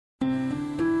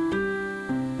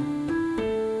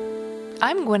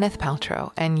I'm Gwyneth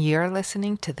Paltrow, and you're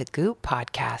listening to the Goop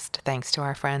podcast, thanks to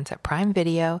our friends at Prime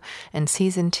Video and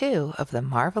Season 2 of The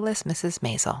Marvelous Mrs.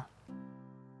 Maisel.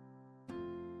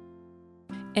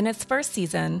 In its first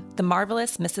season, The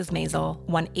Marvelous Mrs. Maisel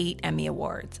won 8 Emmy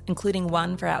Awards, including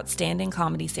one for Outstanding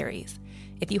Comedy Series.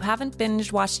 If you haven't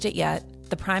binge-watched it yet,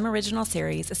 the Prime original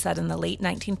series is set in the late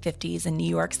 1950s in New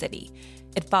York City.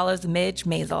 It follows Midge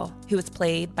Maisel, who is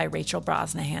played by Rachel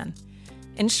Brosnahan.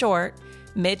 In short,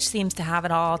 Midge seems to have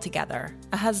it all together.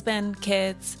 A husband,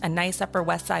 kids, a nice Upper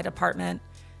West Side apartment.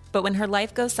 But when her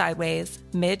life goes sideways,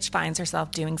 Midge finds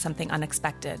herself doing something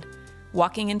unexpected,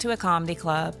 walking into a comedy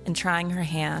club and trying her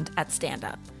hand at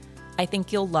stand-up. I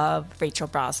think you'll love Rachel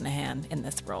Brosnahan in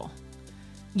this role.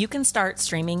 You can start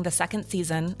streaming the second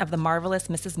season of The Marvelous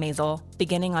Mrs. Maisel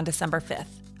beginning on December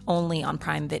 5th, only on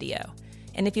Prime Video.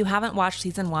 And if you haven't watched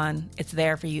Season 1, it's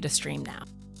there for you to stream now.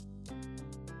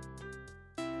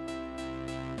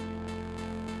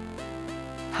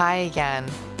 Hi again.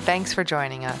 Thanks for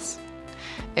joining us.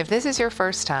 If this is your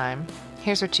first time,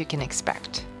 here's what you can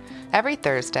expect. Every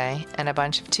Thursday and a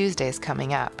bunch of Tuesdays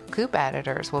coming up, Goop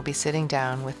editors will be sitting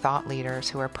down with thought leaders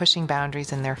who are pushing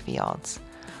boundaries in their fields.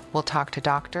 We'll talk to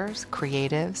doctors,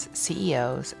 creatives,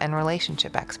 CEOs, and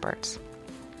relationship experts.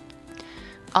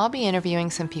 I'll be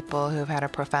interviewing some people who've had a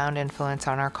profound influence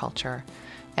on our culture,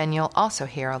 and you'll also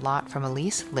hear a lot from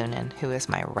Elise Loehnen, who is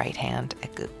my right hand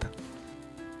at Goop.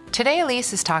 Today,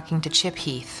 Elise is talking to Chip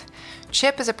Heath.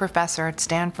 Chip is a professor at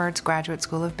Stanford's Graduate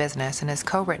School of Business and has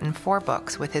co-written 4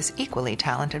 books with his equally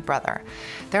talented brother.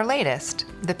 Their latest,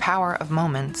 The Power of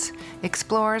Moments,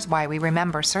 explores why we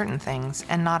remember certain things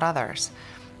and not others.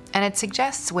 And it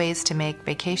suggests ways to make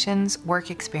vacations,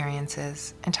 work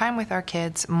experiences, and time with our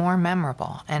kids more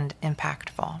memorable and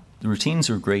impactful. The routines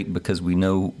are great because we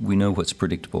know what's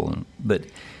predictable, but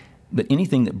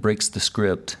anything that breaks the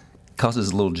script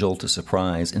causes a little jolt of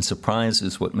surprise, and surprise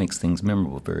is what makes things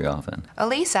memorable very often.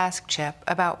 Elise asked Chip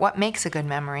about what makes a good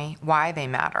memory, why they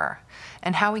matter,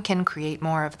 and how we can create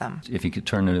more of them. If you could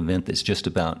turn an event that's just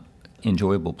about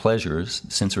enjoyable pleasures,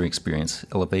 sensory experience,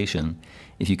 elevation,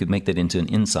 if you could make that into an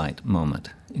insight moment,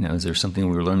 is there something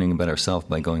we're learning about ourselves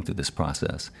by going through this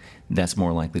process? That's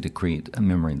more likely to create a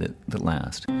memory that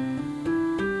lasts.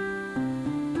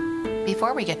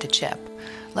 Before we get to Chip,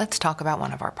 let's talk about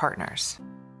one of our partners.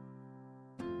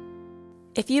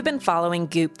 If you've been following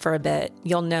Goop for a bit,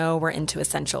 you'll know we're into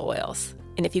essential oils.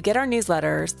 And if you get our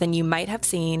newsletters, then you might have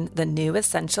seen the new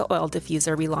essential oil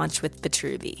diffuser we launched with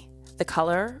Vitruvi. The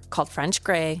color, called French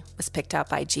Gray, was picked out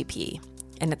by GP,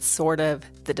 and it's sort of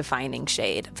the defining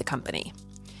shade of the company.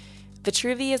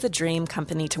 Vitruvi is a dream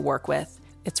company to work with.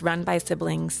 It's run by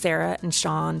siblings Sarah and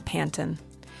Sean Panton.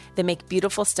 They make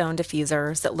beautiful stone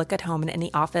diffusers that look at home in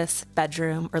any office,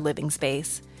 bedroom, or living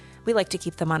space. We like to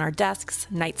keep them on our desks,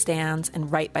 nightstands,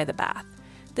 and right by the bath.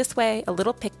 This way, a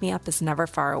little pick-me-up is never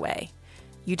far away.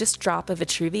 You just drop a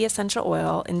Vitruvi essential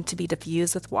oil in to be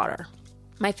diffused with water.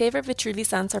 My favorite Vitruvi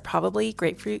scents are probably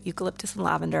grapefruit, eucalyptus, and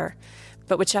lavender,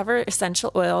 but whichever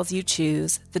essential oils you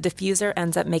choose, the diffuser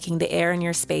ends up making the air in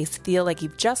your space feel like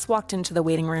you've just walked into the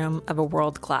waiting room of a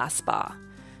world-class spa.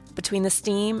 Between the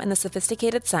steam and the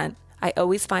sophisticated scent, I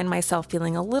always find myself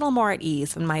feeling a little more at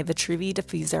ease when my Vitruvi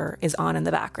diffuser is on in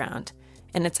the background,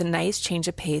 and it's a nice change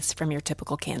of pace from your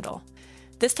typical candle.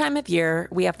 This time of year,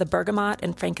 we have the bergamot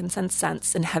and frankincense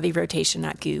scents in heavy rotation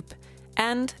at Goop.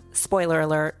 And, spoiler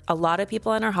alert, a lot of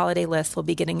people on our holiday list will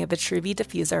be getting a Vitruvi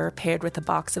diffuser paired with a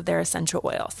box of their essential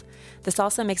oils. This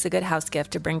also makes a good house gift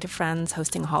to bring to friends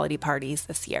hosting holiday parties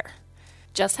this year.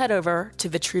 Just head over to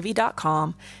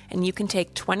Vitruvi.com and you can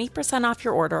take 20% off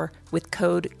your order with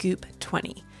code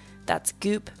GOOP20. That's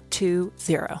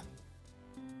GOOP20.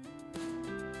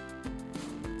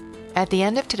 At the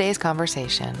end of today's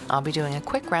conversation, I'll be doing a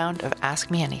quick round of Ask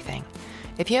Me Anything.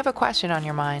 If you have a question on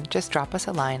your mind, just drop us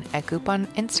a line at Goop on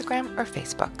Instagram or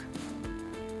Facebook.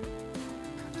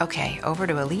 Okay, over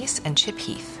to Elise and Chip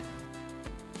Heath.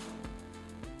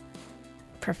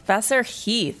 Professor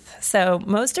Heath, so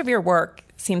most of your work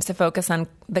seems to focus on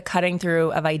the cutting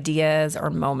through of ideas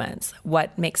or moments.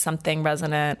 What makes something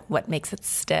resonant? What makes it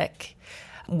stick?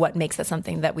 What makes it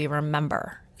something that we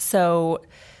remember? So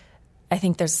I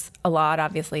think there's a lot,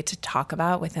 obviously, to talk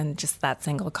about within just that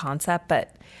single concept,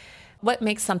 but what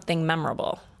makes something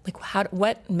memorable?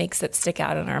 What makes it stick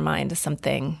out in our mind as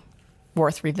something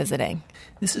worth revisiting?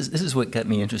 This is what got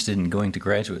me interested in going to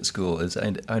graduate school. Is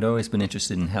I'd always been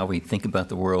interested in how we think about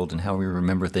the world and how we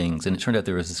remember things. And it turned out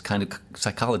there was this kind of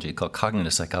psychology called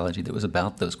cognitive psychology that was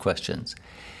about those questions.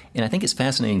 And I think it's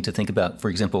fascinating to think about, for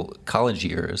example, college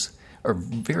years are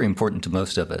very important to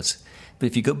most of us. But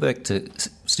if you go back to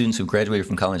students who graduated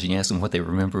from college and you ask them what they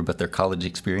remember about their college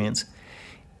experience,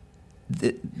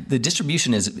 the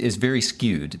distribution is very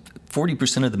skewed.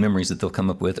 40% of the memories that they'll come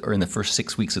up with are in the first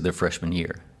 6 weeks of their freshman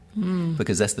year.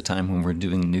 Because that's the time when we're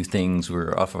doing new things.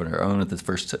 We're off on our own for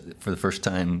the first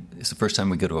time. It's the first time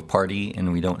we go to a party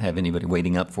and we don't have anybody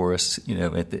waiting up for us,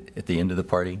 at the end of the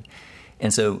party.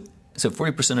 And so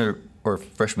 40% are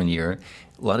freshman year.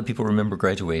 A lot of people remember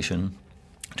graduation.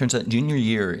 Turns out junior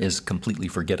year is completely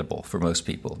forgettable for most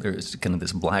people. There's kind of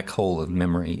this black hole of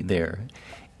memory there.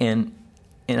 And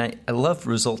I love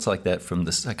results like that from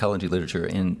the psychology literature,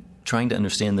 and trying to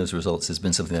understand those results has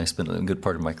been something I spent a good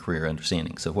part of my career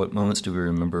understanding. So what moments do we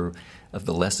remember of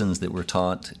the lessons that were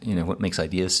taught? What makes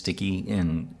ideas sticky?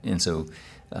 And so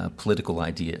political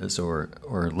ideas or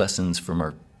lessons from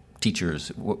our teachers,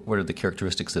 what are the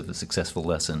characteristics of a successful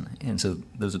lesson? And so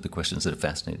those are the questions that have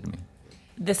fascinated me.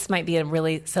 This might be a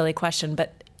really silly question,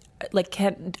 but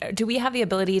do we have the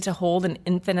ability to hold an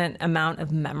infinite amount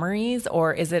of memories,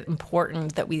 or is it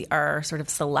important that we are sort of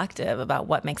selective about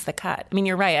what makes the cut? I mean,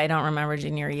 you're right. I don't remember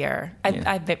junior year.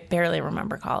 I barely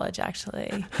remember college,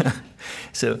 actually.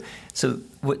 So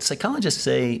what psychologists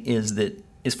say is that,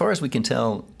 as far as we can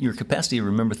tell, your capacity to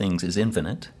remember things is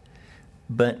infinite,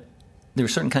 but there are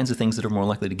certain kinds of things that are more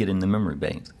likely to get in the memory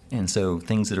bank. And so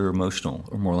things that are emotional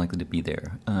are more likely to be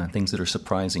there. Things that are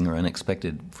surprising or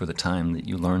unexpected for the time that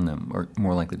you learn them are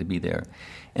more likely to be there.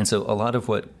 And so a lot of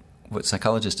what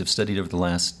psychologists have studied over the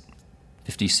last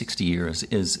 50, 60 years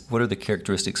is what are the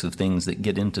characteristics of things that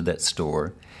get into that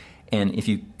store. And if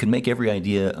you can make every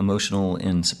idea emotional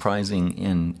and surprising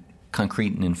and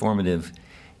concrete and informative,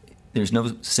 there's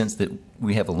no sense that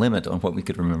we have a limit on what we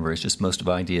could remember. It's just most of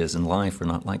ideas in life are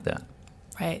not like that.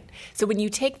 Right. So when you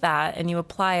take that and you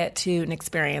apply it to an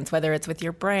experience, whether it's with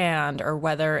your brand or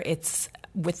whether it's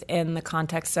within the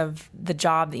context of the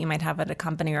job that you might have at a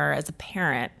company or as a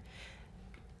parent,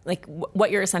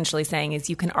 what you're essentially saying is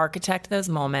you can architect those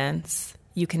moments,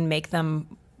 you can make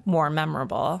them more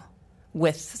memorable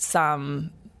with some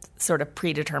sort of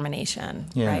predetermination,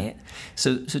 right?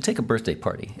 So take a birthday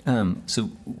party.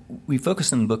 So we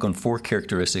focus in the book on 4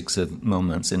 characteristics of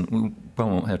moments, and we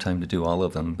probably won't have time to do all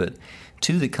of them, but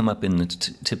 2 that come up in the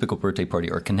typical birthday party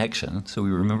are connection. So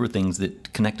we remember things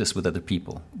that connect us with other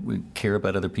people. We care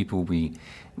about other people. We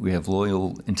have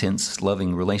loyal, intense,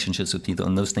 loving relationships with people,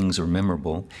 and those things are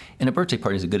memorable. And a birthday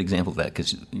party is a good example of that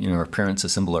because our parents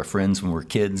assemble our friends when we're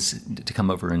kids to come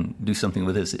over and do something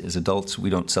with us. As adults, we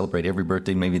don't celebrate every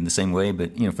birthday maybe in the same way,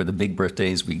 but for the big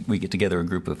birthdays, we get together a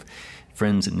group of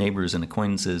friends and neighbors and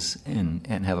acquaintances and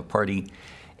have a party.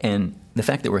 And the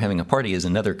fact that we're having a party is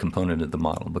another component of the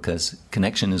model, because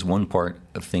connection is one part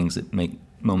of things that make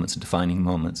moments defining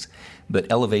moments,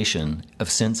 but elevation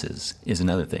of senses is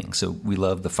another thing. So we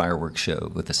love the fireworks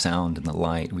show with the sound and the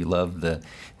light. We love the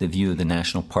view of the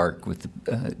national park with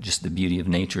just the beauty of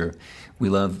nature. We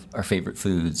love our favorite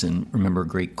foods and remember a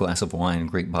great glass of wine, a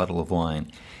great bottle of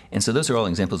wine. And so those are all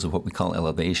examples of what we call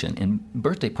elevation. And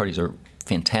birthday parties are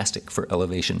fantastic for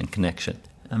elevation and connection.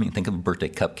 I mean, think of a birthday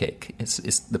cupcake.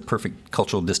 It's the perfect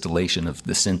cultural distillation of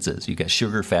the senses. You got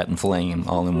sugar, fat, and flame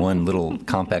all in one little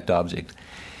compact object.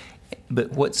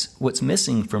 But what's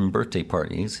missing from birthday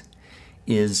parties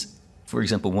is, for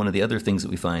example, one of the other things that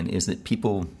we find is that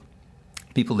people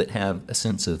that have a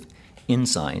sense of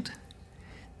insight,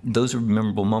 those are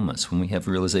memorable moments when we have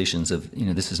realizations of,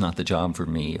 this is not the job for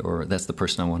me, or that's the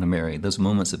person I want to marry. Those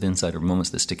moments of insight are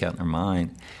moments that stick out in our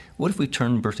mind. What if we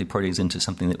turn birthday parties into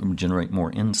something that would generate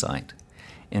more insight?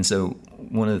 And so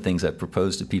one of the things I've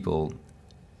proposed to people,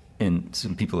 and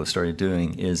some people have started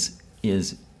doing, is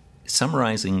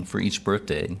summarizing for each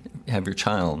birthday. Have your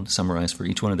child summarize for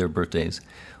each one of their birthdays,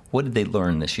 what did they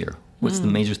learn this year? What's the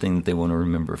major thing that they want to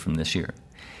remember from this year?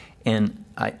 And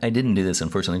I didn't do this,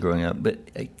 unfortunately, growing up, but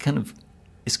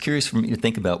it's curious for me to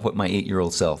think about what my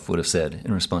 8-year-old self would have said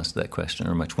in response to that question,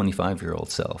 or my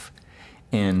 25-year-old self.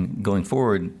 And going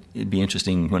forward, it'd be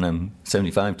interesting when I'm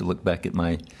 75 to look back at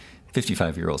my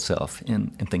 55-year-old self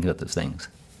and think about those things.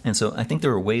 And so I think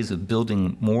there are ways of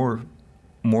building more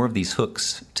of these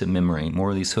hooks to memory, more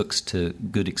of these hooks to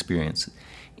good experience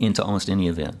into almost any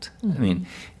event. Mm-hmm. I mean,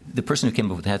 the person who came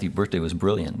up with Happy Birthday was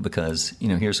brilliant because,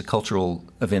 here's a cultural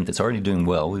event that's already doing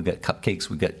well. We've got cupcakes,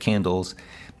 we've got candles,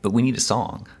 but we need a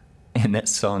song. And that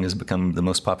song has become the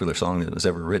most popular song that was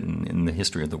ever written in the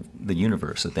history of the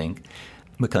universe, I think,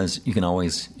 because you can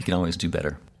always do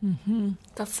better. Mm-hmm.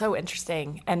 That's so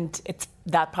interesting. And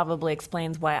that probably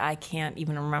explains why I can't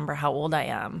even remember how old I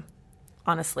am.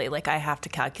 Honestly, I have to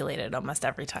calculate it almost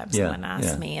every time someone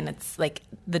asks me. And it's like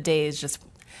the days just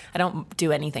I don't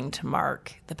do anything to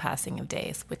mark the passing of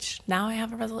days, which now I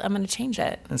have I'm going to change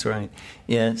it. That's right.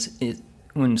 Yeah,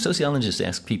 when sociologists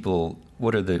ask people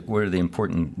what are the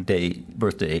important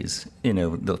birthdays,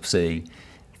 they'll say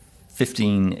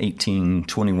 15, 18,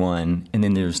 21, and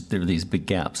then there are these big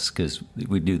gaps because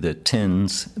we do the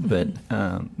tens, but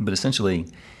essentially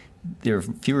there are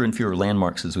fewer and fewer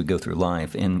landmarks as we go through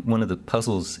life. And one of the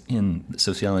puzzles in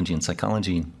sociology and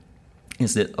psychology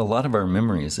is that a lot of our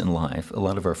memories in life, a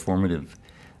lot of our formative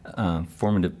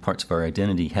parts of our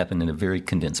identity happen in a very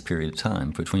condensed period of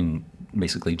time between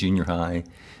basically junior high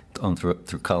on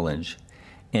through college.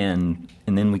 And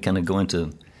then we kind of go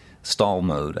into stall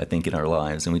mode, I think, in our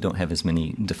lives, and we don't have as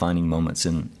many defining moments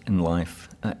in life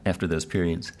after those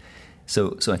periods.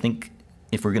 So I think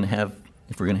if we're going to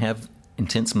have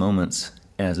intense moments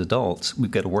as adults,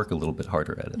 we've got to work a little bit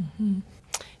harder at it. Mm-hmm.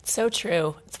 It's so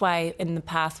true. It's why in the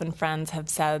past when friends have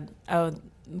said, "Oh,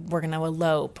 we're going to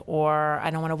elope," or "I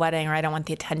don't want a wedding," or "I don't want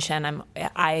the attention,"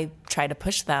 I try to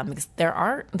push them because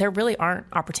there really aren't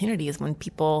opportunities when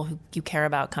people who you care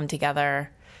about come together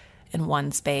in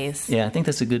one space. Yeah, I think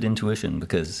that's a good intuition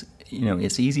because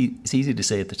it's easy to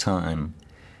say at the time,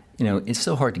 it's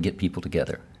so hard to get people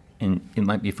together. And it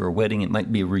might be for a wedding, it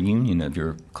might be a reunion of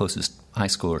your closest high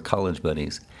school or college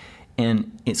buddies.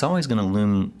 And it's always going to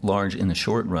loom large in the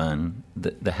short run,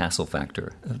 the hassle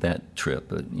factor of that trip.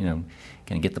 Can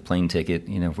I get the plane ticket?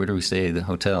 Where do we stay? The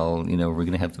hotel? We're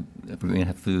going to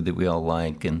have food that we all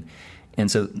like,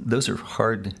 and so those are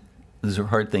hard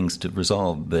things to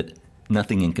resolve, but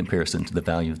nothing in comparison to the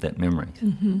value of that memory.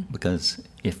 Mm-hmm. Because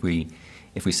if we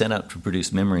set out to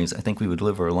produce memories, I think we would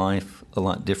live our life a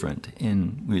lot different,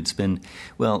 and we would spend.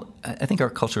 Well, I think our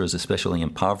culture is especially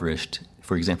impoverished.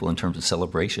 For example, in terms of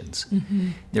celebrations, mm-hmm.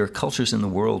 There are cultures in the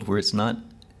world where it's not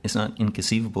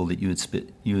inconceivable that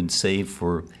you would save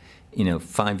for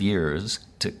 5 years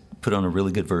to put on a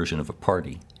really good version of a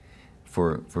party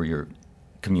for your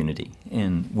community.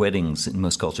 And weddings in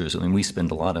most cultures, we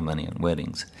spend a lot of money on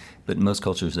weddings, but in most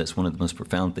cultures that's one of the most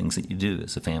profound things that you do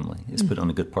as a family is put on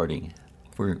a good party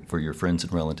for your friends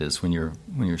and relatives when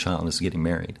your child is getting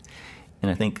married.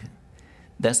 And I think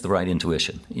that's the right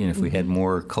intuition. If we had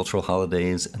more cultural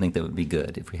holidays, I think that would be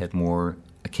good. If we had more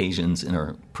occasions in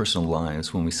our personal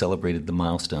lives when we celebrated the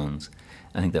milestones,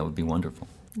 I think that would be wonderful.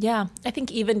 Yeah, I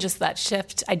think even just that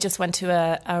shift. I just went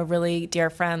to a really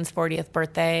dear friend's 40th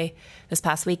birthday this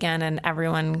past weekend, and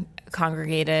everyone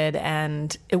congregated,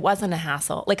 and it wasn't a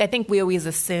hassle. I think we always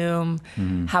assume,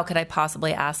 how could I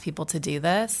possibly ask people to do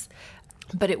this?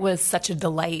 But it was such a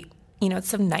delight. It's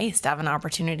so nice to have an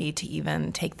opportunity to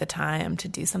even take the time to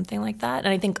do something like that.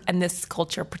 And I think in this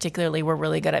culture particularly, we're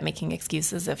really good at making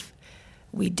excuses if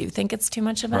we do think it's too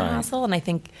much of a hassle. And I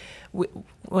think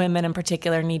women in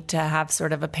particular need to have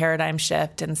sort of a paradigm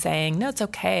shift in saying, no, it's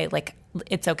okay.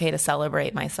 It's okay to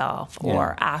celebrate myself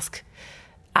or ask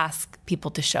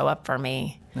people to show up for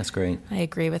me. That's great. I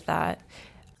agree with that.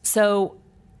 So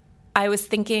I was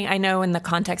thinking, I know in the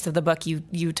context of the book,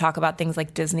 you talk about things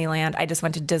like Disneyland. I just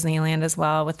went to Disneyland as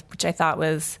well, which I thought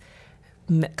was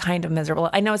kind of miserable.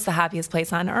 I know it's the happiest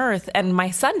place on earth, and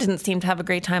my son didn't seem to have a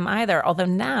great time either, although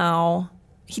now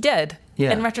he did.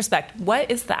 Yeah. In retrospect, what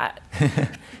is that?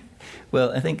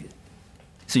 Well, I think,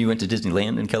 so you went to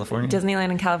Disneyland in California?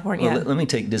 Disneyland in California. Well, let me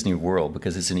take Disney World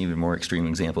because it's an even more extreme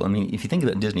example. If you think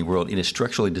about Disney World, it is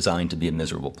structurally designed to be a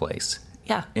miserable place.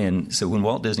 Yeah. And so when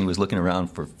Walt Disney was looking around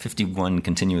for 51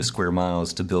 continuous square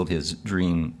miles to build his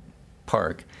dream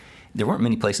park, there weren't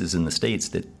many places in the States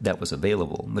that was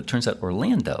available. But it turns out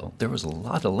Orlando, there was a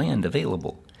lot of land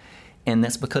available. And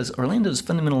that's because Orlando is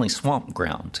fundamentally swamp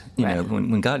ground.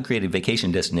 When God created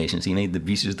vacation destinations, he made the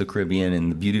beaches of the Caribbean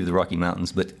and the beauty of the Rocky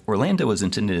Mountains. But Orlando was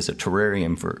intended as a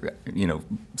terrarium for,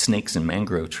 snakes and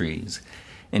mangrove trees.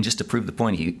 And just to prove the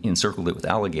point, he encircled it with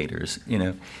alligators,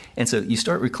 And so you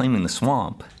start reclaiming the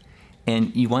swamp,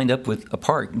 and you wind up with a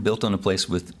park built on a place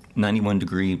with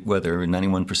 91-degree weather and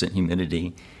 91%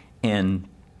 humidity, and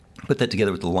put that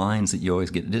together with the lines that you always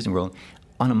get at Disney World.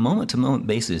 On a moment-to-moment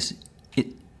basis,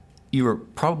 you are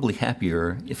probably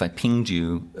happier if I pinged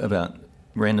you about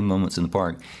random moments in the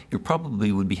park. You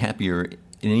probably would be happier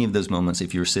in any of those moments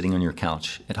if you were sitting on your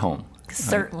couch at home.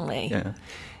 Certainly. Right? Yeah.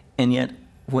 And yet,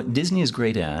 what Disney is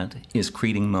great at is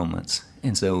creating moments.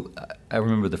 And so I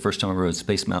remember the first time I rode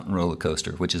Space Mountain roller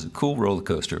coaster, which is a cool roller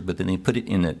coaster, but then they put it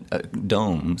in a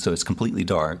dome, so it's completely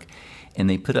dark, and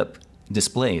they put up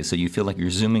displays so you feel like you're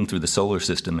zooming through the solar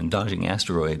system and dodging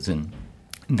asteroids, and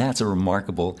that's a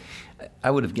remarkable.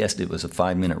 I would have guessed it was a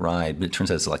 5-minute ride, but it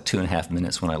turns out it's like 2.5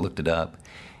 minutes when I looked it up.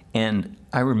 And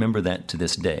I remember that to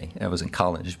this day. I was in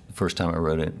college the first time I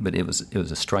rode it, but it was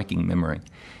a striking memory.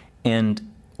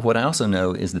 And what I also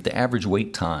know is that the average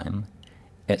wait time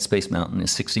at Space Mountain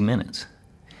is 60 minutes.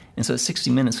 And so 60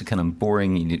 minutes is kind of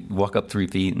boring. You walk up 3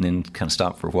 feet and then kind of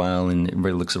stop for a while, and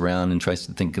everybody looks around and tries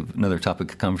to think of another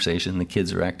topic of conversation. The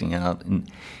kids are acting out, and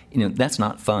that's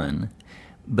not fun.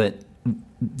 But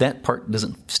that part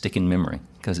doesn't stick in memory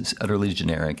because it's utterly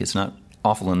generic. It's not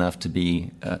awful enough to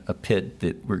be a pit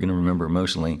that we're going to remember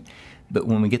emotionally. But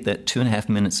when we get that 2.5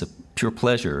 minutes of pure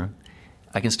pleasure,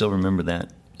 I can still remember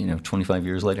that 25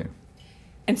 years later.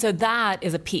 And so that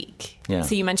is a peak. Yeah.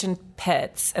 So you mentioned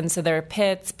pits. And so there are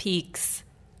pits, peaks,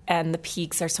 and the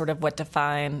peaks are sort of what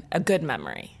define a good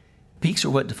memory. Peaks are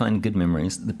what define good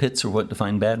memories. The pits are what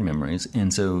define bad memories.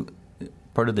 And so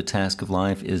part of the task of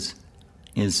life is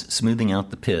smoothing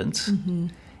out the pits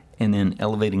and then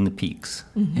elevating the peaks.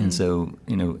 And so,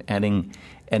 adding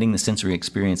the sensory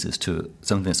experiences to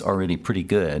something that's already pretty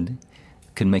good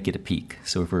can make it a peak.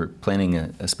 So if we're planning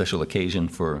a special occasion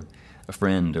for a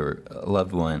friend or a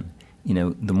loved one,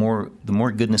 the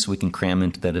more goodness we can cram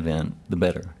into that event, the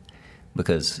better.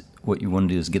 Because what you want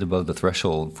to do is get above the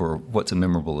threshold for what's a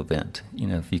memorable event.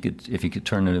 If you could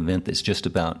turn an event that's just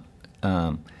about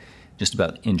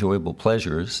enjoyable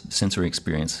pleasures, sensory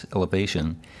experience,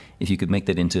 elevation, if you could make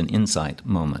that into an insight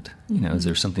moment, is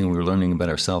there something we're learning about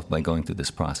ourselves by going through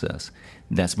this process?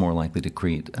 That's more likely to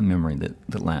create a memory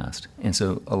that lasts. And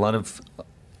so a lot of,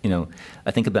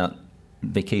 I think about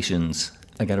vacations.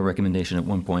 I got a recommendation at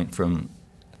one point from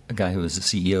a guy who was the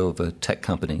CEO of a tech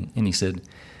company, and he said,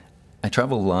 I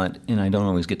travel a lot and I don't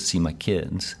always get to see my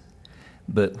kids.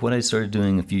 But what I started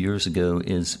doing a few years ago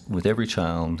is with every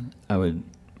child, I would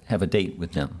have a date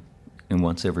with them, and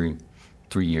once every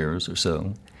 3 years or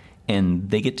so. And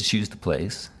they get to choose the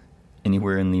place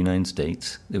anywhere in the United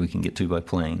States that we can get to by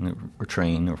plane or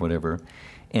train or whatever.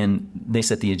 And they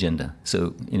set the agenda.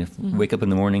 So, if you wake up in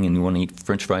the morning and you want to eat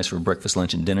French fries for breakfast,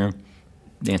 lunch, and dinner,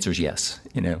 the answer is yes,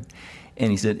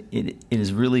 And he said, it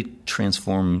has really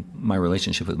transformed my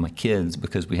relationship with my kids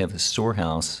because we have a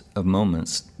storehouse of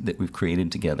moments that we've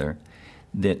created together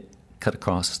that cut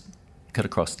across the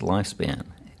lifespan.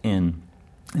 And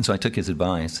so I took his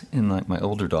advice, and like my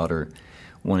older daughter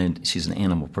she's an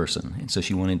animal person, and so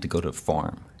she wanted to go to a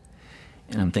farm.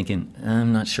 And I'm thinking,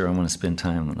 I'm not sure I want to spend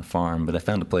time on a farm, but I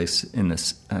found a place in the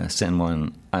San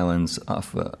Juan Islands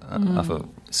off of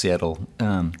Seattle.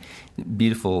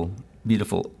 Beautiful,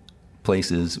 beautiful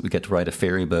places. We got to ride a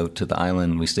ferry boat to the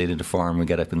island. We stayed at a farm. We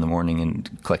got up in the morning and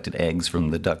collected eggs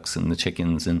from the ducks and the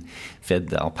chickens and fed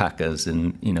the alpacas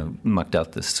and, mucked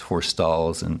out the horse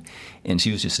stalls. And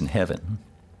she was just in heaven.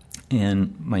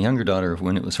 And my younger daughter,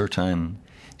 when it was her time,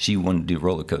 she wanted to do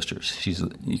roller coasters.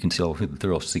 You can tell who the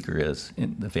thrill seeker is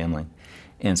in the family.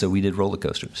 And so we did roller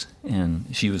coasters. And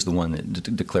she was the one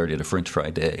that declared it a French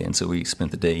fry day. And so we spent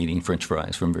the day eating French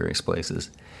fries from various places.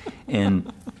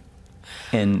 And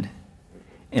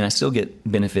I still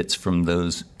get benefits from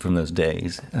those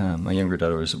days. My younger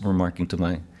daughter was remarking to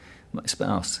my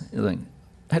spouse, like,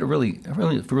 I had a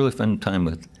really fun time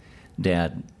with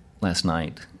Dad last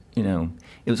night.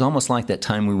 It was almost like that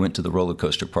time we went to the roller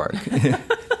coaster park.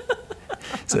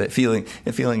 So that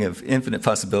feeling of infinite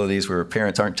possibilities where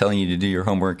parents aren't telling you to do your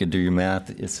homework and do your math,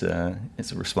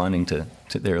 it's responding to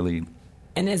their lead.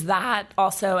 And is that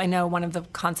also, I know one of the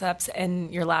concepts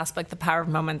in your last book, The Power of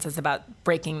Moments, is about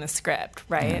breaking the script,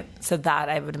 right? Yeah. So that,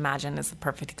 I would imagine, is the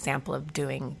perfect example of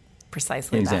doing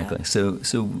precisely exactly. that.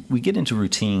 So we get into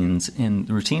routines, and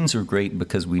the routines are great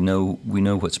because we know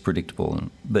what's predictable.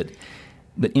 But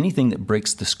anything that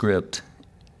breaks the script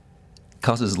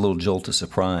causes a little jolt of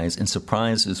surprise, and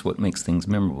surprise is what makes things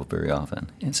memorable very often.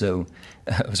 And so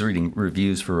I was reading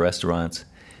reviews for restaurants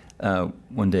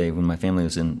one day when my family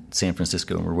was in San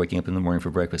Francisco, and we're waking up in the morning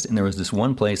for breakfast, and there was this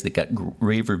one place that got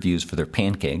rave reviews for their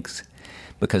pancakes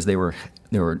because they were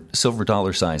silver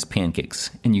dollar size pancakes,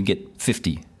 and you get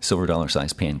 50 silver dollar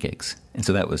size pancakes. And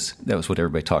so that was what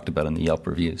everybody talked about in the Yelp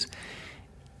reviews.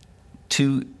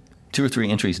 Two or three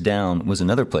entries down was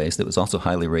another place that was also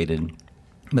highly rated,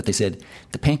 but they said,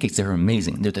 the pancakes there are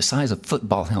amazing. They're the size of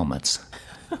football helmets.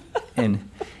 and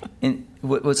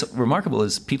what's remarkable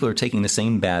is people are taking the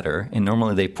same batter, and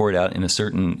normally they pour it out in a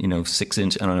certain,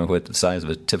 6-inch, I don't know what the size of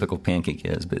a typical pancake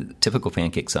is, but typical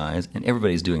pancake size, and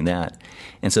everybody's doing that.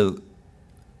 And so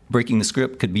breaking the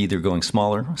script could be either going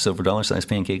smaller, silver dollar size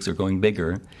pancakes, or going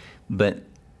bigger, but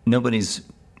nobody's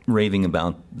raving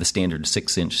about the standard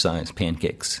 6-inch size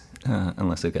pancakes.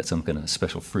 Unless they've got some kind of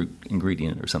special fruit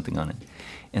ingredient or something on it.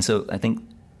 And so I think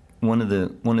one of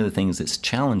the things that's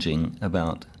challenging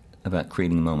about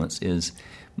creating moments is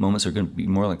moments are going to be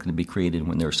more likely to be created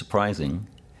when they're surprising,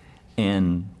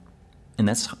 and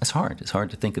it's hard. It's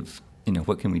hard to think of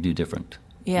what can we do different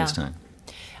this time.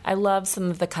 I love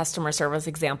some of the customer service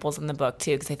examples in the book,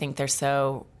 too, because I think they're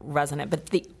so resonant.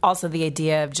 But also the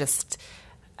idea of just,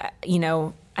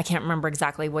 I can't remember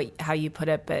exactly how you put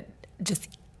it, but just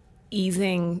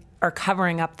easing or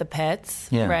covering up the pits,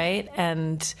 right?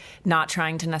 And not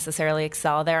trying to necessarily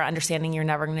excel there, understanding you're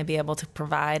never going to be able to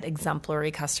provide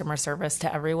exemplary customer service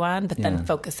to everyone, but then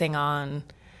focusing on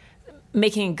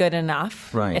making it good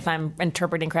enough, right, if I'm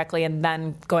interpreting correctly, and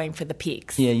then going for the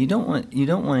peaks. Yeah, you don't want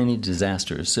any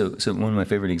disasters. So one of my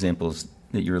favorite examples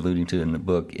that you're alluding to in the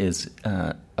book is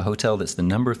a hotel that's the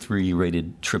number 3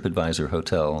 rated TripAdvisor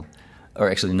hotel,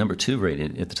 or actually number 2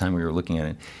 rated at the time we were looking at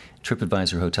it,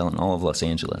 TripAdvisor hotel in all of Los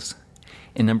Angeles.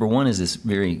 And number 1 is this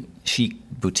very chic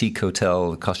boutique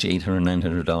hotel. It costs you $800,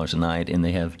 $900 a night, and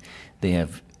they have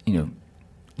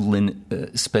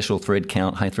special thread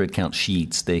count, high thread count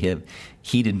sheets. They have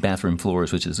heated bathroom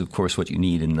floors, which is, of course, what you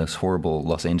need in those horrible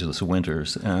Los Angeles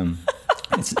winters.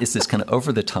 It's this kind of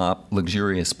over-the-top,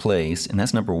 luxurious place, and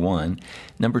that's number 1.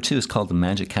 Number 2 is called the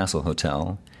Magic Castle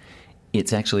Hotel.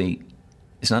 It's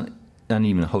not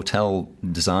even a hotel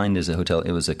designed as a hotel.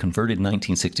 It was a converted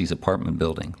 1960s apartment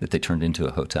building that they turned into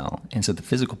a hotel. And so the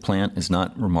physical plant is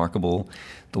not remarkable.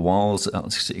 The walls,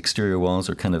 exterior walls,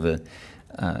 are kind of a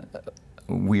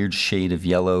weird shade of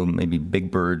yellow. Maybe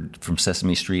Big Bird from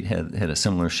Sesame Street had a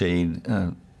similar shade,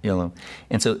 yellow.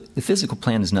 And so the physical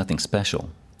plant is nothing special.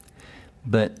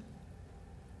 But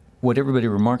what everybody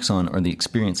remarks on are the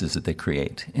experiences that they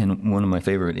create. And one of my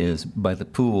favorite is by the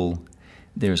pool,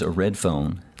 there's a red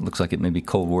phone. It looks like it may be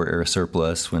Cold War era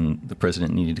surplus when the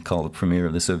president needed to call the premier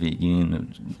of the Soviet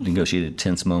Union, a negotiated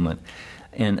tense moment.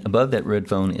 And above that red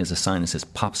phone is a sign that says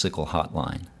Popsicle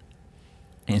Hotline.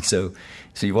 And so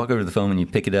you walk over to the phone and you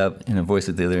pick it up, and a voice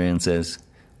at the other end says,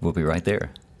 "We'll be right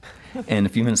there." And a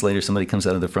few minutes later, somebody comes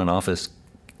out of the front office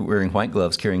wearing white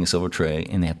gloves, carrying a silver tray,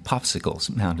 and they have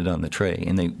popsicles mounted on the tray.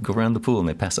 And they go around the pool and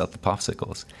they pass out the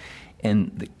popsicles.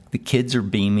 And the kids are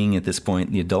beaming at this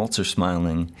point. The adults are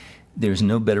smiling. There's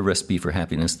no better recipe for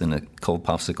happiness than a cold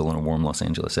popsicle on a warm Los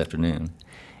Angeles afternoon.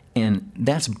 And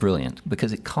that's brilliant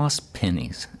because it costs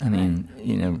pennies. I mean,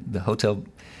 the Hotel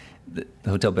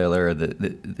Bel Air,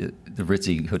 the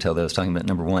ritzy hotel that I was talking about,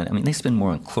 number 1, I mean, they spend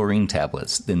more on chlorine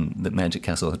tablets than the Magic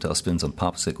Castle Hotel spends on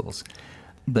popsicles.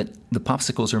 But the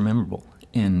popsicles are memorable,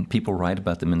 and people write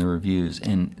about them in the reviews.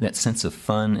 And that sense of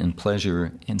fun and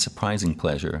pleasure and surprising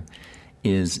pleasure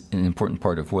is an important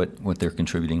part of what they're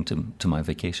contributing to my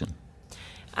vacation.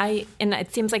 And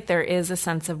it seems like there is a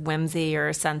sense of whimsy or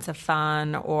a sense of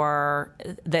fun or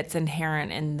that's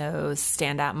inherent in those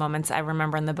standout moments. I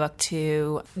remember in the book,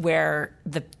 too, where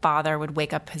the father would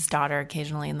wake up his daughter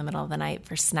occasionally in the middle of the night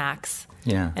for snacks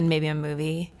and maybe a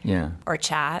movie or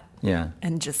chat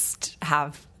and just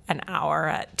have an hour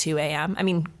at 2 a.m. I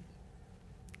mean,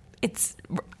 it's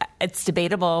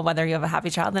debatable whether you have a happy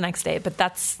child the next day, but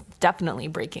that's definitely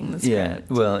breaking the script. Yeah,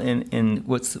 well, and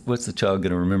what's the child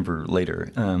going to remember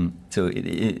later? So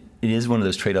it is one of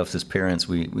those trade-offs as parents.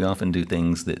 We often do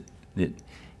things that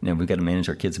we've got to manage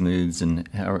our kids' moods and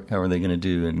how are they going to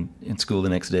do in school the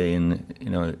next day, and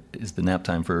is the nap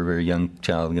time for a very young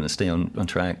child going to stay on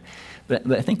track?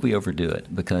 But I think we overdo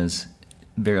it because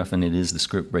very often it is the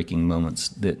script-breaking moments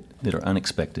that are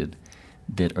unexpected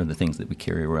that are the things that we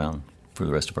carry around for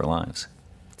the rest of our lives.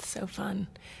 It's so fun.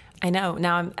 I know.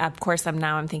 Now,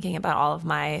 I'm thinking about all of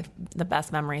the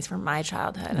best memories from my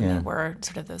childhood, and there were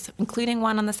sort of those, including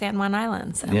one on the San Juan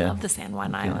Islands. I love the San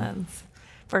Juan Islands.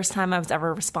 First time I was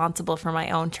ever responsible for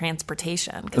my own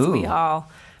transportation because we all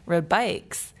rode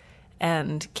bikes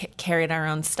and carried our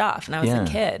own stuff. And I was a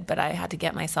kid, but I had to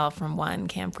get myself from one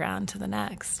campground to the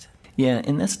next. Yeah,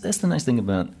 and that's the nice thing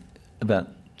about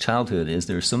childhood is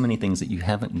there are so many things that you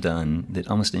haven't done that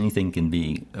almost anything can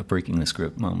be a breaking the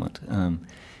script moment.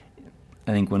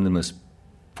 I think one of the most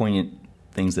poignant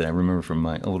things that I remember from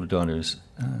my older daughter's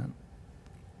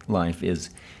life is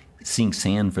seeing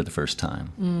sand for the first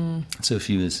time. So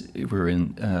we were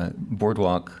in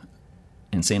Boardwalk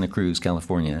in Santa Cruz,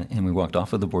 California, and we walked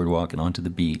off of the boardwalk and onto the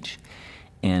beach.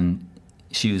 And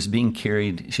she was being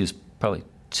carried, she was probably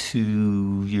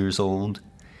 2 years old.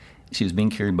 She was being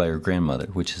carried by her grandmother,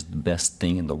 which is the best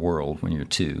thing in the world when you're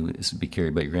 2, is to be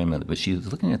carried by your grandmother. But she was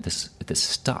looking at this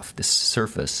stuff, this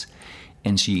surface,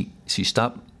 and she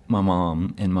stopped my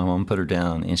mom, and my mom put her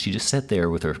down, and she just sat there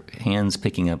with her hands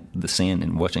picking up the sand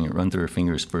and watching it run through her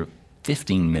fingers for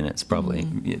 15 minutes probably.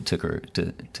 It took her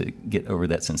to get over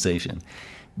that sensation.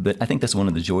 But I think that's one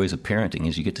of the joys of parenting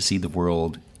is you get to see the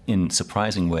world in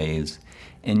surprising ways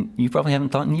And you probably haven't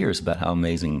thought in years about how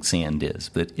amazing sand is,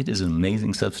 but it is an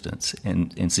amazing substance.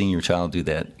 And seeing your child do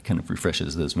that kind of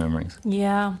refreshes those memories.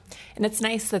 Yeah. And it's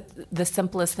nice that the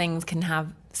simplest things can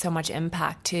have so much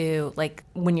impact too. Like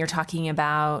when you're talking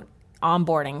about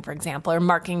onboarding, for example, or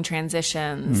marketing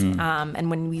transitions. And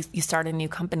when you start a new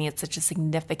company, it's such a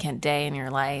significant day in your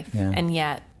life. Yeah. And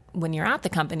yet when you're at the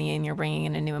company and you're bringing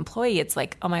in a new employee, it's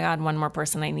like, oh my God, one more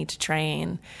person I need to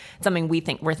train. Something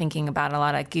we're thinking about a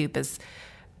lot at Goop is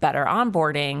better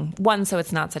onboarding. One, so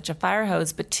it's not such a fire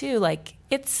hose, but two, like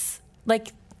it's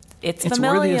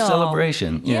familial. Worthy of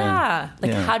celebration. Yeah.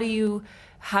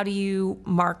 How do you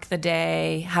mark the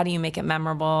day? How do you make it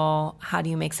memorable? How do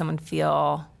you make someone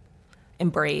feel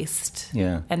embraced?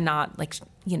 Yeah. And not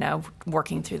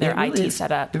working through their IT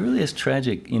setup. It really is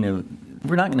tragic.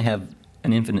 We're not going to have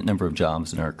an infinite number of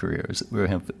jobs in our careers. We'll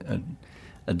have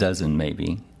a dozen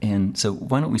maybe. And so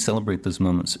why don't we celebrate those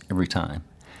moments every time?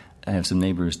 I have some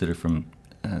neighbors that are from,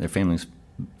 their families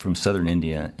from southern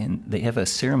India, and they have a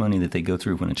ceremony that they go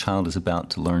through when a child is about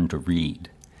to learn to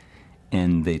read.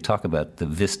 And they talk about the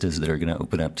vistas that are going to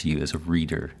open up to you as a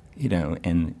reader,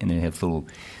 and they have little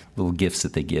gifts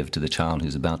that they give to the child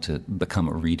who's about to become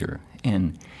a reader.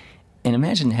 And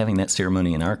imagine having that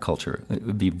ceremony in our culture. It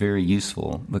would be very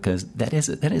useful because that is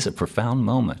a profound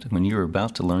moment. When you're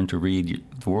about to learn to read,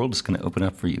 the world is going to open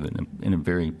up for you in a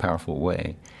very powerful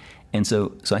way. And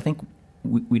so I think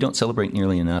we don't celebrate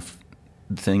nearly enough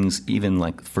things, even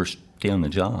like the first day on the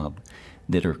job,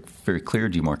 that are very clear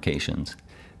demarcations,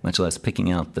 much less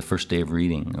picking out the first day of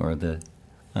reading or the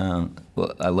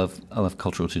I love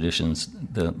cultural traditions,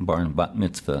 the bar and bat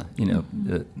mitzvah,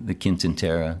 the Kintin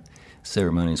Torah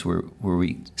ceremonies where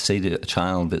we say to a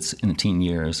child that's in the teen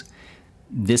years,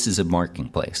 this is a marking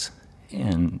place.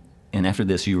 And after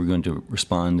this, you are going to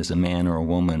respond as a man or a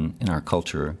woman in our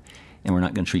culture, and we're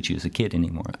not going to treat you as a kid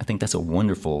anymore. I think that's a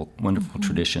wonderful, wonderful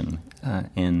tradition.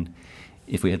 And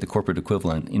if we had the corporate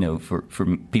equivalent, for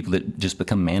people that just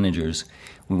become managers,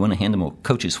 we want to hand them a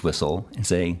coach's whistle and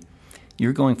say,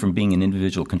 you're going from being an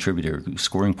individual contributor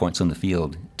scoring points on the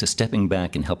field to stepping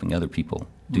back and helping other people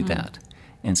do that.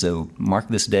 And so mark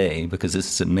this day, because this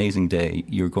is an amazing day.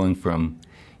 You're going from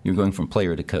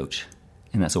player to coach,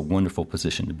 and that's a wonderful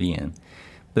position to be in.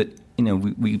 But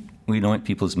we anoint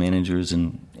people as managers,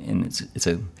 and it's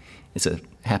a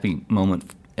happy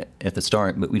moment at the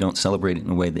start, but we don't celebrate it in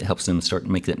a way that helps them start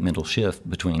to make that mental shift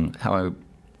between how I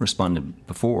responded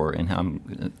before and how I'm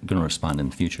going to respond in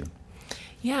the future.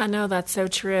 Yeah, no, that's so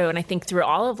true. And I think through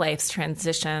all of life's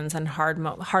transitions and hard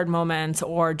moments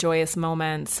or joyous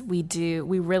moments, we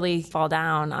really fall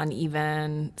down on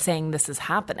even saying this is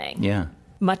happening. Yeah.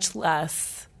 Much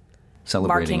less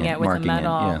celebrating marking it with a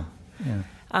medal. Yeah.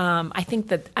 I think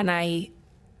that,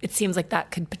 it seems like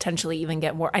that could potentially even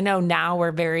get more. I know now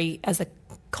as a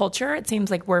culture, it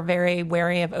seems like we're very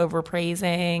wary of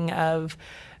overpraising, of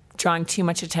drawing too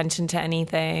much attention to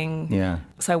anything. Yeah.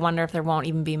 So I wonder if there won't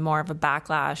even be more of a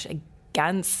backlash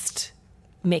against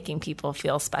making people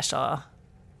feel special.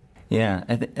 Yeah,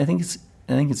 I think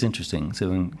it's interesting.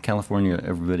 So in California,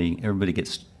 everybody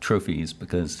gets trophies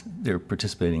because they're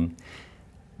participating,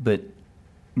 but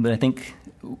I think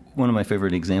one of my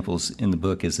favorite examples in the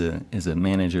book is a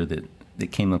manager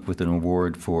that came up with an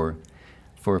award for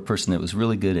a person that was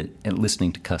really good at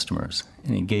listening to customers,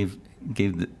 and he gave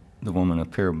the woman a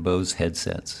pair of Bose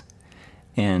headsets,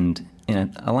 and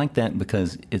I like that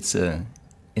because it's a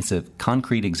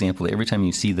concrete example. Every time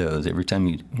you see those,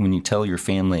 when you tell your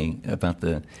family about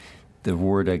the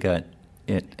award I got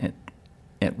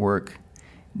at work,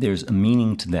 there's a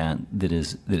meaning to that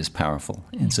is powerful.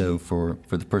 And so for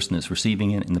the person that's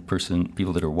receiving it and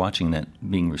people that are watching that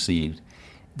being received,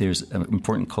 there's an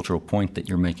important cultural point that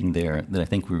you're making there that I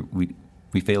think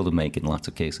we fail to make in lots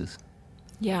of cases.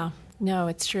 Yeah. No,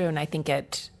 it's true. And I think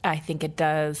it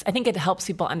does. I think it helps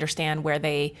people understand where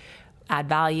they add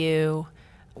value,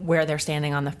 where they're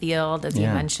standing on the field, as you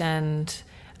mentioned,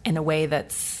 in a way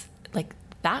that's like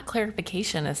that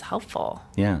clarification is helpful.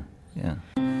 Yeah.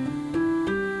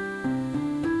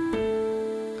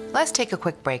 Let's take a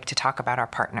quick break to talk about our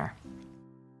partner.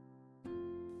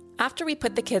 After we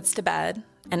put the kids to bed,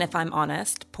 and if I'm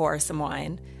honest, pour some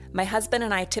wine, my husband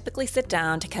and I typically sit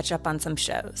down to catch up on some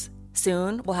shows.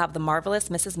 Soon, we'll have The Marvelous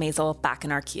Mrs. Maisel back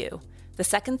in our queue. The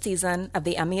second season of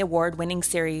the Emmy Award-winning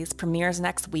series premieres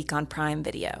next week on Prime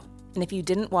Video. And if you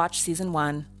didn't watch season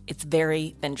 1, it's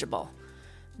very bingeable.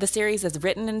 The series is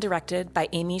written and directed by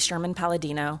Amy Sherman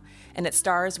Palladino, and it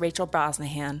stars Rachel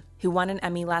Brosnahan, who won an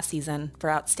Emmy last season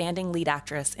for Outstanding Lead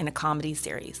Actress in a Comedy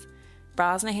Series.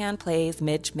 Brosnahan plays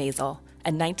Midge Maisel,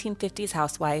 a 1950s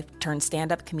housewife turned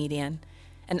stand-up comedian,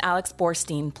 and Alex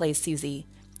Borstein plays Susie,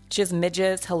 She is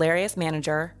Midge's hilarious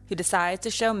manager who decides to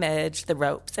show Midge the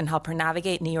ropes and help her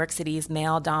navigate New York City's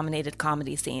male-dominated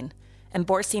comedy scene. And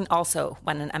Borstein also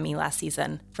won an Emmy last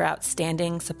season for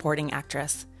Outstanding Supporting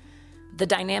Actress. The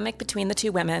dynamic between the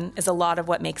two women is a lot of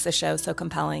what makes the show so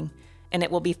compelling, and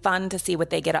it will be fun to see what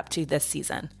they get up to this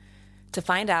season. To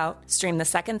find out, stream the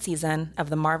second season of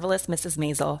The Marvelous Mrs.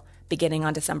 Maisel beginning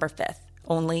on December 5th,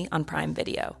 only on Prime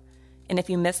Video. And if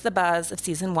you missed the buzz of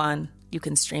season 1, you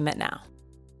can stream it now.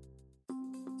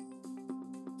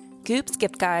 Goop's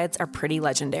gift guides are pretty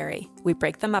legendary. We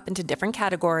break them up into different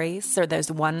categories. So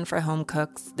there's one for home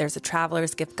cooks, there's a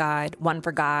traveler's gift guide, one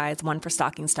for guys, one for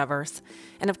stocking stuffers.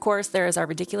 And of course, there is our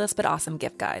ridiculous but awesome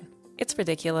gift guide. It's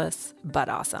ridiculous, but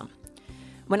awesome.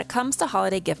 When it comes to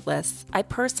holiday gift lists, I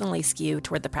personally skew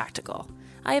toward the practical.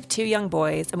 I have 2 young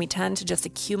boys, and we tend to just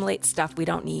accumulate stuff we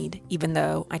don't need, even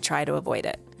though I try to avoid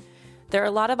it. There are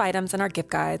a lot of items in our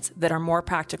gift guides that are more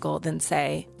practical than,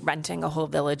 say, renting a whole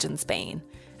village in Spain.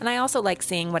 And I also like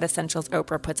seeing what essentials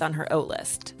Oprah puts on her O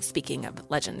list, speaking of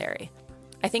legendary.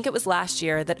 I think it was last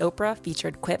year that Oprah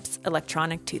featured Quip's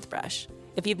electronic toothbrush.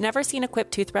 If you've never seen a Quip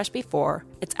toothbrush before,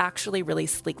 it's actually really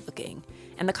sleek looking,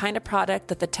 and the kind of product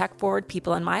that the tech-forward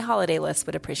people on my holiday list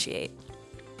would appreciate.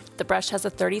 The brush has a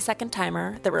 30-second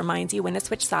timer that reminds you when to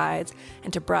switch sides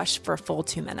and to brush for a full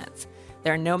 2 minutes.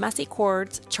 There are no messy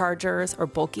cords, chargers, or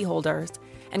bulky holders,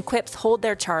 and Quips hold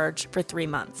their charge for 3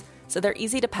 months. So they're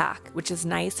easy to pack, which is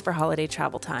nice for holiday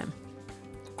travel time.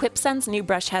 Quip sends new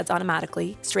brush heads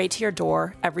automatically straight to your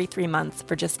door every 3 months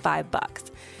for just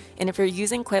 $5. And if you're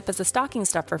using Quip as a stocking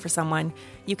stuffer for someone,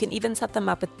 you can even set them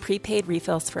up with prepaid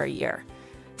refills for a year.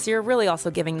 So you're really also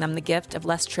giving them the gift of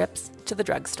less trips to the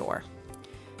drugstore.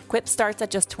 Quip starts at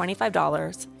just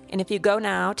 $25, and if you go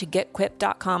now to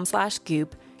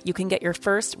getquip.com/goop, you can get your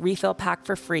first refill pack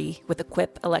for free with a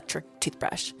Quip electric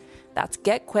toothbrush. That's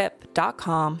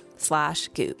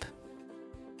getquip.com/goop.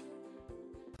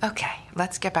 Okay,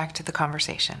 let's get back to the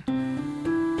conversation.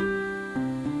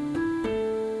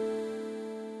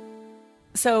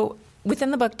 So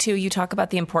within the book, too, you talk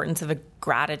about the importance of a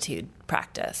gratitude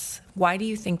practice. Why do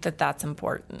you think that that's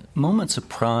important? Moments of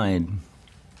pride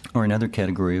are another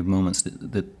category of moments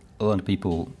that a lot of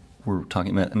people were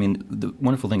talking about. I mean, the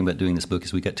wonderful thing about doing this book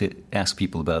is we got to ask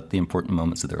people about the important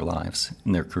moments of their lives,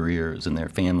 in their careers, and their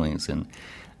families, and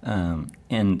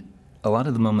a lot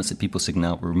of the moments that people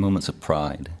signal out were moments of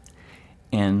pride.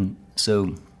 And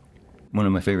so, one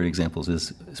of my favorite examples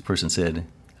is this person said,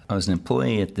 "I was an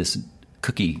employee at this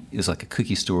cookie. It was like a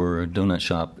cookie store or a donut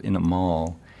shop in a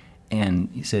mall, and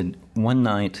he said one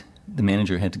night the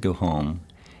manager had to go home,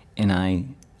 and I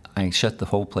shut the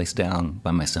whole place down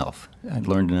by myself. I'd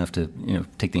learned enough to,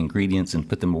 take the ingredients and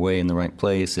put them away in the right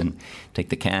place and take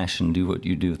the cash and do what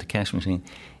you do with the cash machine."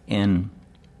 And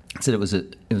I said it was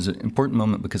an important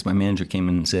moment because my manager came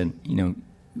in and said,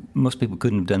 most people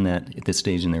couldn't have done that at this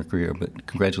stage in their career, but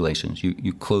congratulations,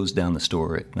 you closed down the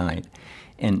store at night,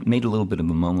 and made a little bit of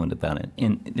a moment about it.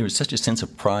 And there was such a sense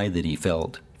of pride that he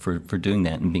felt for doing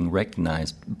that and being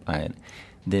recognized by it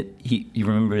that he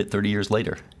remembered it 30 years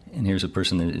later. And here's a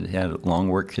person that had a long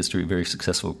work history, very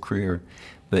successful career,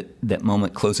 but that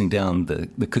moment closing down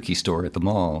the cookie store at the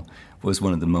mall was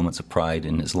one of the moments of pride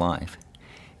in his life.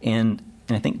 And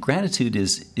I think gratitude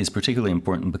is particularly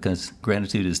important because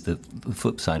gratitude is the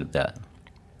flip side of that.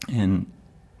 And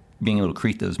being able to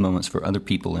create those moments for other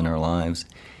people in our lives,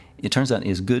 it turns out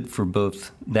is good for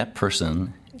both that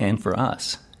person and for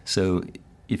us. So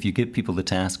if you give people the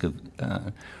task of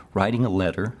writing a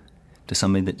letter to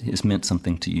somebody that has meant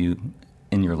something to you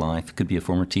in your life. It could be a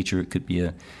former teacher, it could be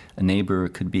a neighbor,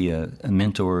 it could be a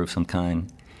mentor of some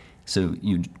kind. So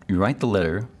you write the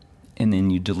letter, and then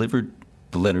you deliver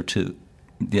the letter to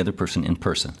the other person in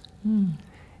person. Mm.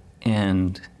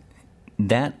 And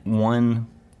that one,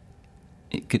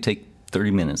 it could take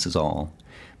 30 minutes is all,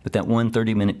 but that one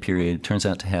 30-minute period turns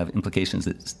out to have implications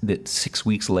that 6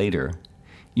 weeks later,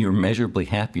 you're measurably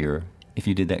happier if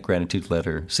you did that gratitude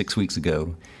letter 6 weeks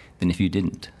ago than if you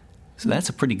didn't. So that's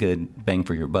a pretty good bang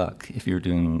for your buck if you're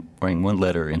writing one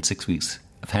letter and 6 weeks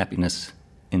of happiness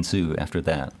ensue after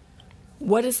that.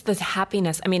 What is the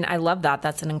happiness? I mean, I love that.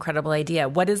 That's an incredible idea.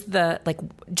 What is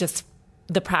just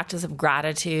the practice of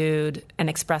gratitude and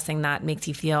expressing that makes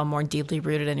you feel more deeply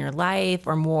rooted in your life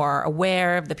or more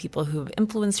aware of the people who've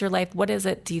influenced your life? What is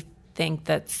it, do you think,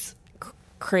 that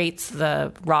creates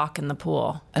the rock in the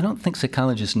pool? I don't think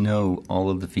psychologists know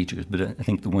all of the features, but I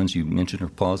think the ones you mentioned are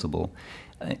plausible.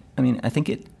 I think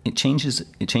it changes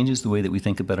the way that we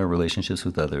think about our relationships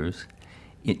with others.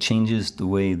 It changes the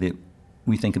way that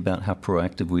we think about how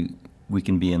proactive we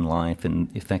can be in life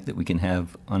and the effect that we can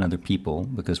have on other people,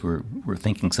 because we're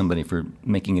thanking somebody for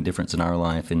making a difference in our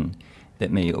life, and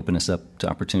that may open us up to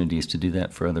opportunities to do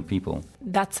that for other people.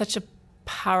 That's such a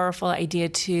powerful idea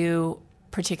too,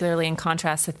 particularly in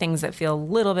contrast to things that feel a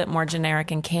little bit more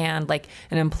generic and canned, like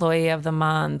an employee of the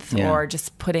month or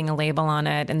just putting a label on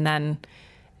it. And then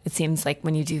it seems like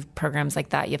when you do programs like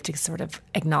that, you have to sort of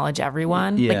acknowledge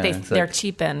everyone. Yeah, like they're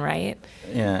cheapen, right?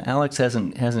 Yeah, Alex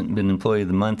hasn't been Employee of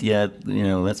the Month yet.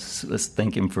 Let's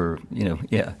thank him for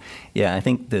I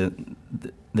think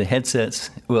the headsets.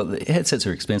 Well, the headsets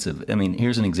are expensive. I mean,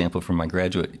 here's an example from my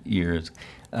graduate years.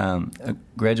 A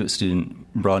graduate student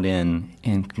brought in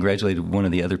and congratulated one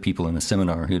of the other people in the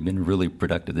seminar who had been really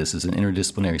productive. This is an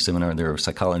interdisciplinary seminar. There were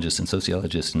psychologists and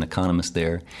sociologists and economists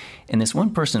there. And this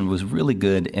one person was really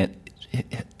good at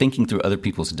thinking through other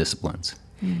people's disciplines.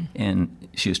 And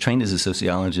she was trained as a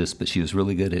sociologist, but she was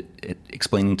really good at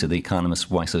explaining to the economists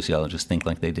why sociologists think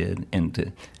like they did, and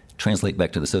to translate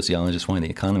back to the sociologists why the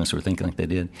economists were thinking like they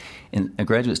did. And a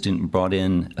graduate student brought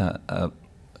in a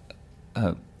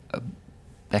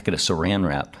packet of Saran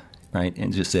wrap, right,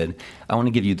 and just said, I want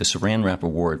to give you the Saran wrap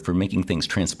award for making things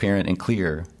transparent and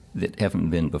clear that haven't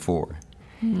been before.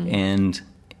 And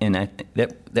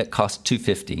that cost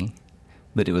 $250,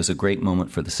 but it was a great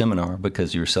moment for the seminar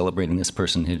because you were celebrating this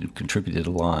person who contributed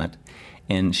a lot.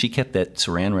 And she kept that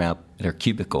Saran wrap at her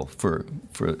cubicle for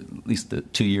at least the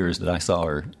 2 years that I saw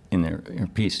her in her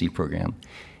PhD program.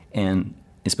 And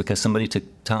it's because somebody took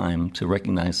time to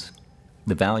recognize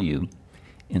the value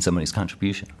in somebody's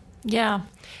contribution. Yeah.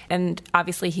 And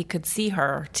obviously he could see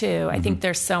her too. I think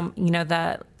there's some,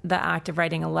 the act of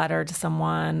writing a letter to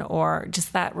someone, or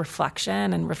just that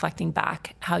reflection and reflecting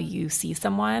back how you see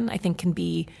someone, I think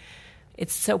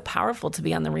it's so powerful to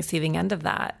be on the receiving end of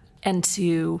that, and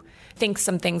to think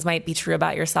some things might be true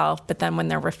about yourself, but then when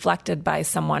they're reflected by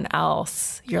someone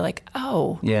else, you're like,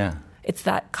 oh, yeah. It's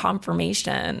that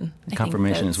confirmation.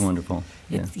 Confirmation is wonderful.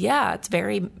 It's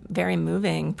very, very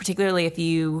moving, particularly if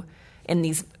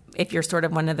you're sort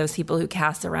of one of those people who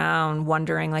cast around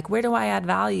wondering, like, where do I add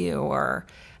value, or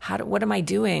what am I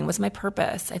doing? What's my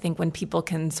purpose? I think when people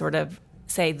can sort of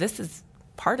say, this is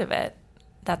part of it,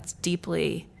 that's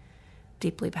deeply,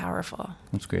 deeply powerful.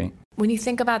 That's great. When you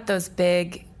think about those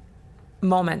big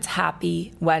moments,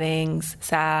 happy weddings,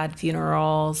 sad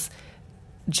funerals,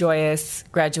 joyous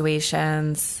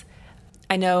graduations,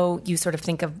 I know you sort of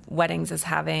think of weddings as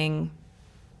having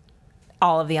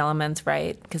all of the elements,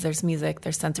 right? Because there's music,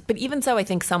 there's sensory. But even so, I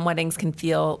think some weddings can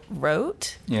feel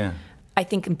rote. Yeah. I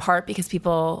think in part because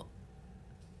people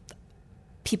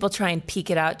try and peak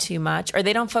it out too much, or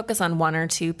they don't focus on one or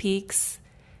two peaks.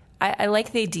 I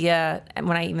like the idea, and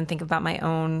when I even think about my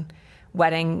own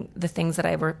wedding, the things that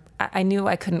I knew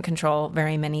I couldn't control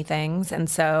very many things. And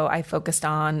so I focused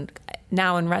on,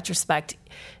 now in retrospect,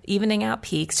 evening out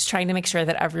peaks, trying to make sure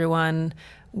that everyone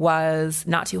was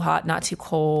not too hot, not too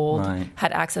cold, right,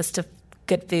 had access to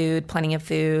good food, plenty of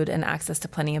food, and access to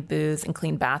plenty of booze and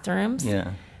clean bathrooms.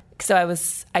 Yeah. So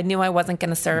I knew I wasn't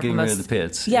going to serve Getting rid of the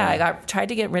pits. Yeah, I tried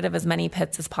to get rid of as many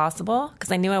pits as possible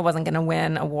because I knew I wasn't going to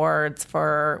win awards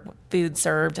for food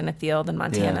served in a field in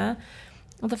Montana. Yeah.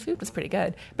 Well, the food was pretty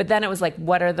good. But then it was like,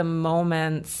 what are the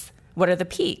moments? What are the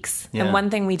peaks? Yeah. And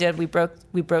one thing we did, we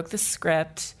broke the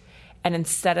script, and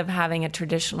instead of having a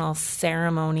traditional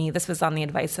ceremony, this was on the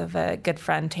advice of a good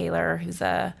friend, Taylor, who's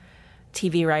a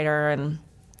TV writer and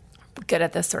good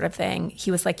at this sort of thing.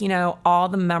 He was like, all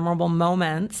the memorable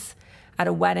moments at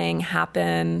a wedding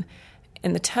happen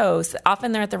in the toast.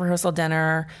 Often they're at the rehearsal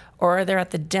dinner or they're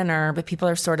at the dinner, but people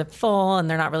are sort of full and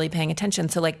they're not really paying attention.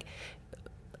 So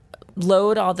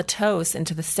load all the toast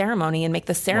into the ceremony and make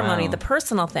the ceremony the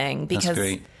personal thing,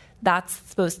 because that's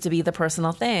supposed to be the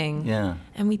personal thing. Yeah.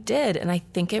 And we did, and I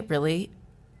think it really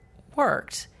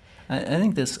worked. I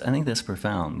think that's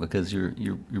profound, because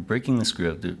you're breaking the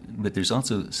script, but there's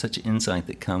also such insight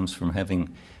that comes from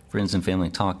having friends and family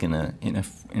talk in a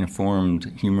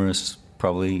informed, humorous.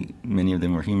 Probably many of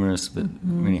them were humorous, but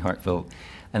many heartfelt.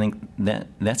 I think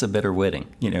that's a better wedding.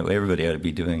 Everybody ought to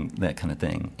be doing that kind of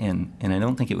thing, and I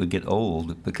don't think it would get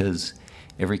old, because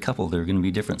every couple there are going to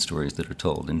be different stories that are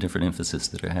told and different emphasis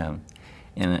that are had,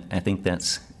 and I think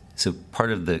that's. So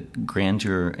part of the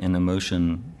grandeur and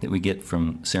emotion that we get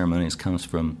from ceremonies comes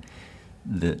from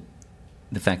the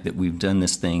fact that we've done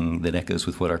this thing that echoes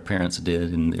with what our parents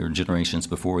did and there are generations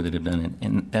before that have done it.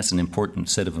 And that's an important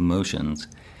set of emotions,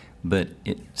 but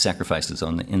it sacrifices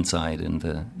on the inside and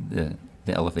the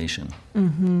elevation.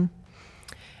 Mm-hmm.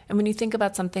 And when you think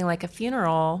about something like a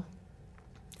funeral,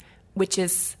 which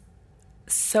is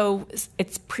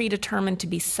it's predetermined to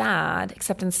be sad,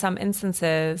 except in some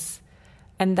instances,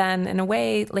 And then in a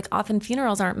way, like often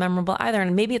funerals aren't memorable either.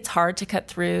 And maybe it's hard to cut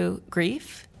through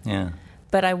grief. Yeah.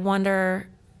 But I wonder...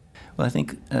 Well, I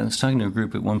think I was talking to a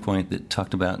group at one point that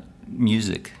talked about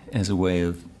music as a way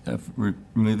of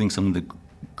removing some of the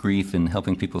grief and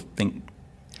helping people think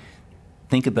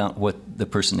about what the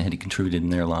person had contributed in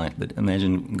their life. But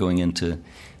imagine going into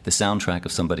the soundtrack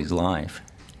of somebody's life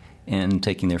and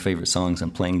taking their favorite songs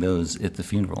and playing those at the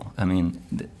funeral. I mean,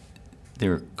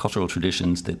 there are cultural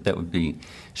traditions that would be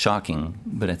shocking,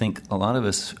 but I think a lot of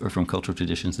us are from cultural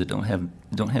traditions that don't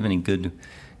have any good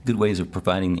ways of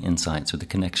providing the insights or the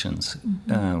connections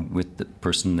with the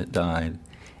person that died.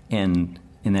 And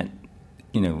in that,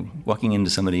 walking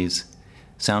into somebody's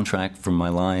soundtrack from my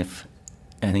life,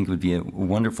 I think it would be a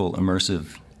wonderful,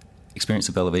 immersive experience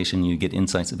of elevation. You get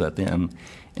insights about them.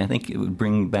 And I think it would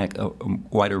bring back a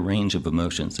wider range of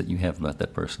emotions that you have about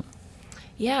that person.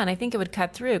 Yeah, and I think it would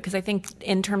cut through, because I think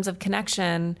in terms of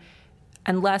connection,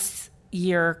 unless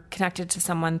you're connected to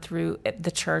someone through the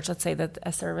church, let's say that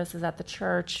a service is at the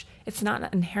church, it's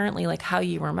not inherently like how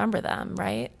you remember them,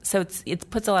 right? So it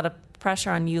puts a lot of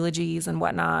pressure on eulogies and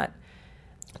whatnot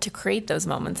to create those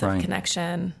moments of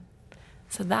connection.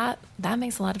 So that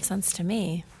makes a lot of sense to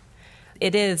me.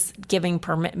 It is giving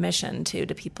permission to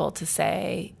people to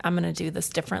say, I'm going to do this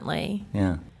differently.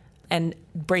 Yeah. And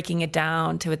breaking it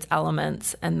down to its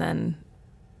elements and then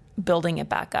building it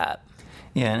back up.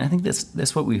 Yeah, and I think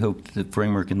that's what we hope the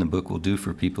framework in the book will do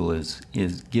for people is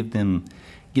give them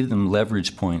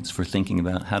leverage points for thinking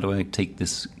about, how do I take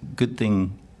this good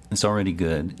thing that's already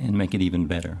good and make it even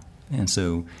better. And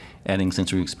so adding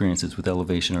sensory experiences with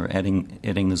elevation, or adding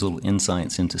those little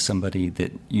insights into somebody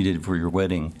that you did for your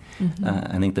wedding,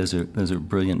 I think those are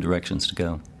brilliant directions to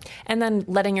go. And then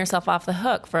letting yourself off the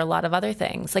hook for a lot of other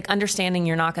things, like understanding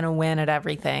you're not going to win at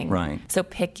everything. Right. So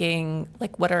picking,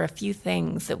 like, what are a few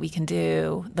things that we can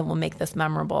do that will make this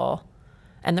memorable?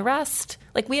 And the rest,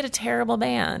 like, we had a terrible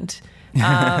band. We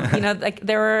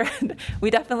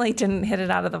definitely didn't hit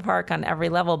it out of the park on every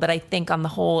level, but I think on the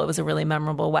whole, it was a really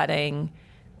memorable wedding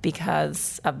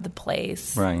because of the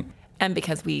place. Right. And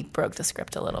because we broke the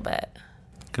script a little bit.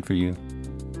 Good for you.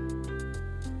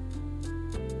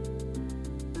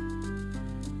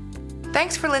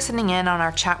 Thanks for listening in on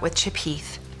our chat with Chip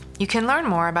Heath. You can learn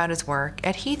more about his work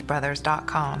at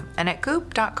heathbrothers.com and at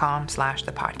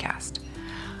goop.com/thepodcast.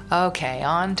 Okay,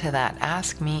 on to that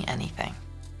Ask Me Anything.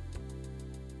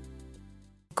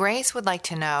 Grace would like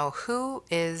to know, who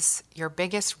is your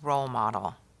biggest role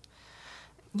model?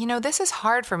 This is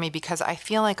hard for me because I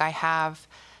feel like I have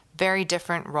very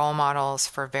different role models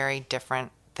for very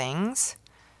different things.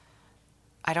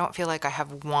 I don't feel like I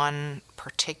have one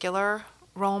particular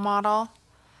role model.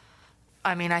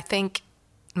 I mean, I think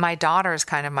my daughter is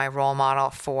kind of my role model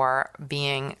for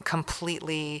being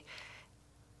completely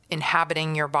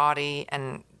inhabiting your body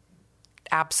and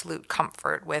absolute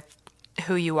comfort with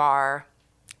who you are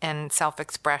and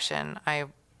self-expression. I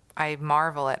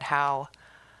marvel at how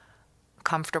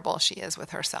comfortable she is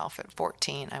with herself at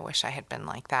 14. I wish I had been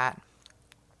like that.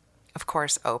 Of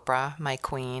course, Oprah, my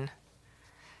queen.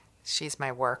 She's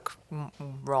my work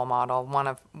role model,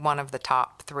 one of the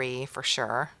top 3 for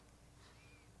sure.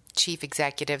 Chief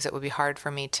executives, it would be hard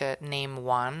for me to name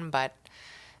one, but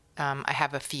I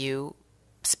have a few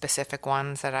specific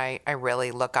ones that I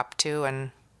really look up to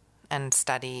and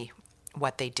study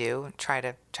what they do, and try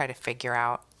to figure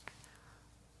out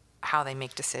how they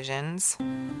make decisions.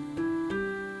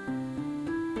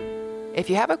 If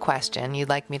you have a question you'd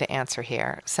like me to answer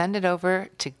here, send it over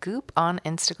to Goop on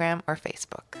Instagram or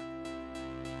Facebook.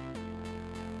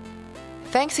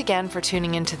 Thanks again for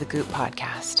tuning into the Goop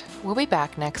podcast. We'll be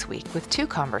back next week with 2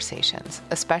 conversations,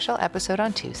 a special episode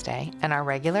on Tuesday and our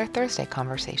regular Thursday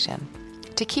conversation.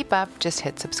 To keep up, just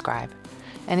hit subscribe.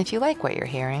 And if you like what you're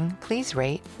hearing, please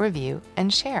rate, review,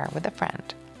 and share with a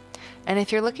friend. And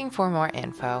if you're looking for more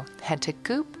info, head to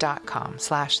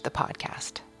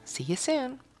goop.com/thepodcast. See you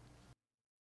soon.